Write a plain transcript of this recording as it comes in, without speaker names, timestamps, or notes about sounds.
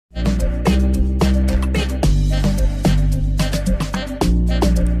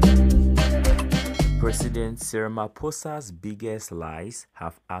President Cyril Ramaphosa's biggest lies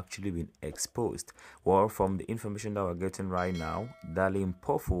have actually been exposed. Well, from the information that we're getting right now, Dali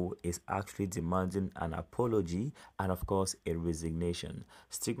Mpofu is actually demanding an apology and, of course, a resignation.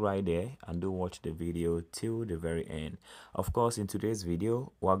 Stick right there and do watch the video till the very end. Of course, in today's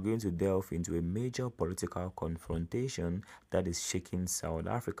video, we're going to delve into a major political confrontation that is shaking South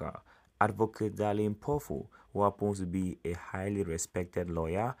Africa. Advocate Dali Mpofu, who happens to be a highly respected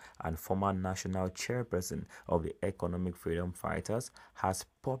lawyer and former National Chairperson of the Economic Freedom Fighters, has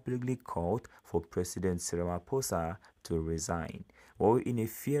publicly called for President Cyril Ramaphosa to resign. While in a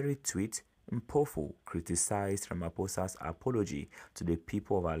fiery tweet, Mpofu criticized Ramaphosa's apology to the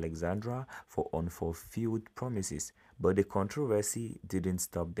people of Alexandra for unfulfilled promises, but the controversy didn't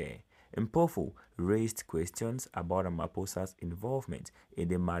stop there. Mpofu raised questions about Ramaphosa's involvement in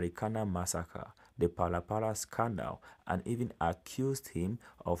the Marikana Massacre, the Phala Phala scandal, and even accused him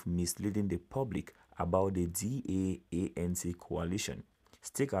of misleading the public about the DA-ANC coalition.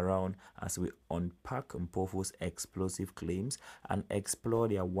 Stick around as we unpack Mpofu's explosive claims and explore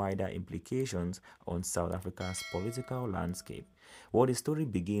their wider implications on South Africa's political landscape. Well, the story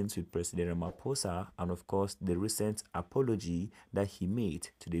begins with President Ramaphosa and, of course, the recent apology that he made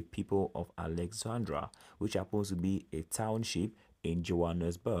to the people of Alexandra, which happens to be a township in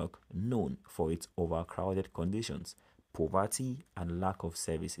Johannesburg known for its overcrowded conditions, poverty, and lack of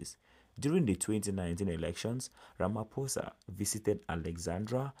services. During the 2019 elections, Ramaphosa visited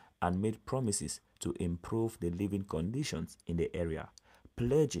Alexandra and made promises to improve the living conditions in the area,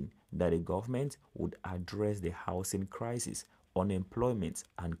 pledging that the government would address the housing crisis, unemployment,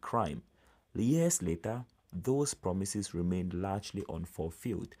 and crime. Years later, those promises remained largely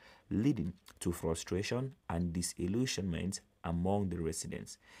unfulfilled, leading to frustration and disillusionment among the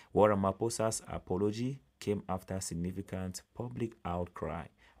residents. While Ramaphosa's apology came after significant public outcry,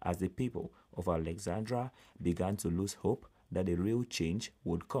 as the people of Alexandra began to lose hope that a real change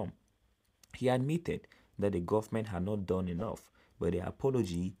would come. He admitted that the government had not done enough, but the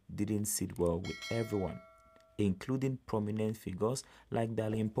apology didn't sit well with everyone, including prominent figures like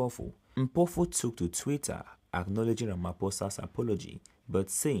Dali Mpofu. Mpofu took to Twitter acknowledging Ramaphosa's apology, but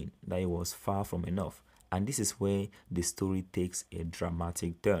saying that it was far from enough, and this is where the story takes a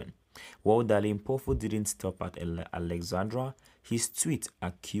dramatic turn. While Dali Mpofu didn't stop at Alexandra, his tweet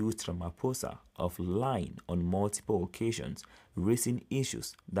accused Ramaphosa of lying on multiple occasions, raising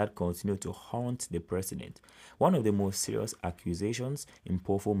issues that continue to haunt the president. One of the most serious accusations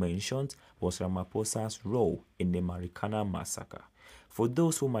Mpofu mentioned was Ramaphosa's role in the Marikana Massacre. For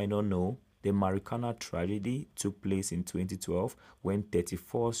those who might not know, the Marikana tragedy took place in 2012 when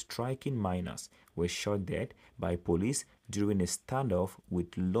 34 striking miners were shot dead by police during a standoff with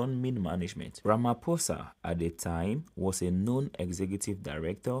Lonmin management. Ramaphosa, at the time, was a known executive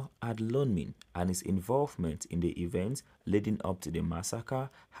director at Lonmin, and his involvement in the events leading up to the massacre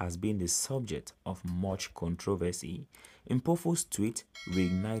has been the subject of much controversy. Mpofu's tweet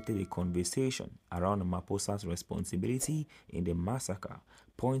reignited a conversation around Ramaphosa's responsibility in the massacre,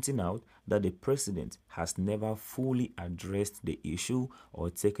 pointing out that the president has never fully addressed the issue or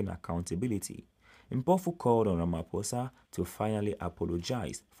taken accountability. Mpofu called on Ramaphosa to finally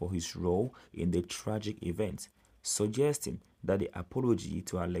apologize for his role in the tragic event, suggesting that the apology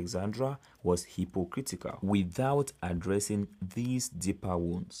to Alexandra was hypocritical without addressing these deeper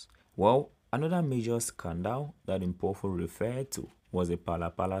wounds. Well, another major scandal that Mpofu referred to was the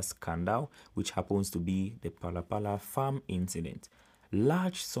Phala Phala scandal, which happens to be the Phala Phala farm incident.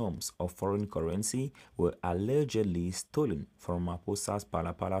 Large sums of foreign currency were allegedly stolen from Ramaphosa's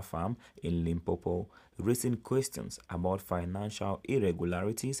Phala Phala farm in Limpopo, raising questions about financial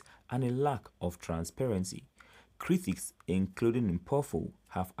irregularities and a lack of transparency. Critics, including Mpofu,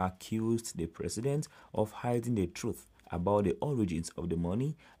 have accused the president of hiding the truth about the origins of the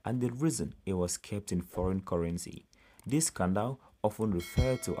money and the reason it was kept in foreign currency. This scandal, often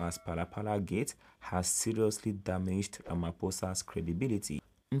referred to as Phala Phala Gate, has seriously damaged Ramaphosa's credibility.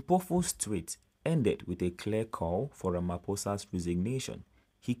 Mpofu's tweet ended with a clear call for Ramaphosa's resignation.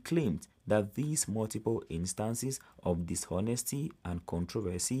 He claimed that these multiple instances of dishonesty and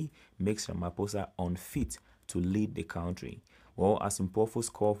controversy makes Ramaphosa unfit to lead the country. Well, as Mpofu's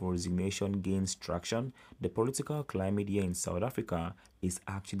call for resignation gains traction, the political climate here in South Africa is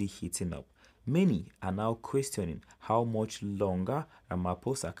actually heating up. Many are now questioning how much longer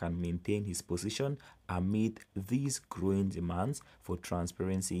Ramaphosa can maintain his position amid these growing demands for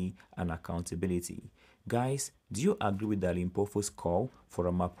transparency and accountability. Guys, do you agree with Dali Mpofu's call for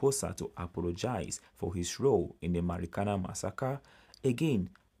Ramaphosa to apologize for his role in the Marikana Massacre?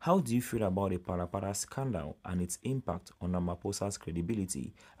 Again, How do you feel about the Phala Phala scandal and its impact on Ramaphosa's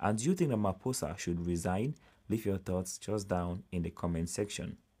credibility? And do you think Ramaphosa should resign? Leave your thoughts just down in the comment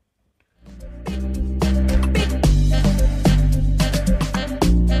section.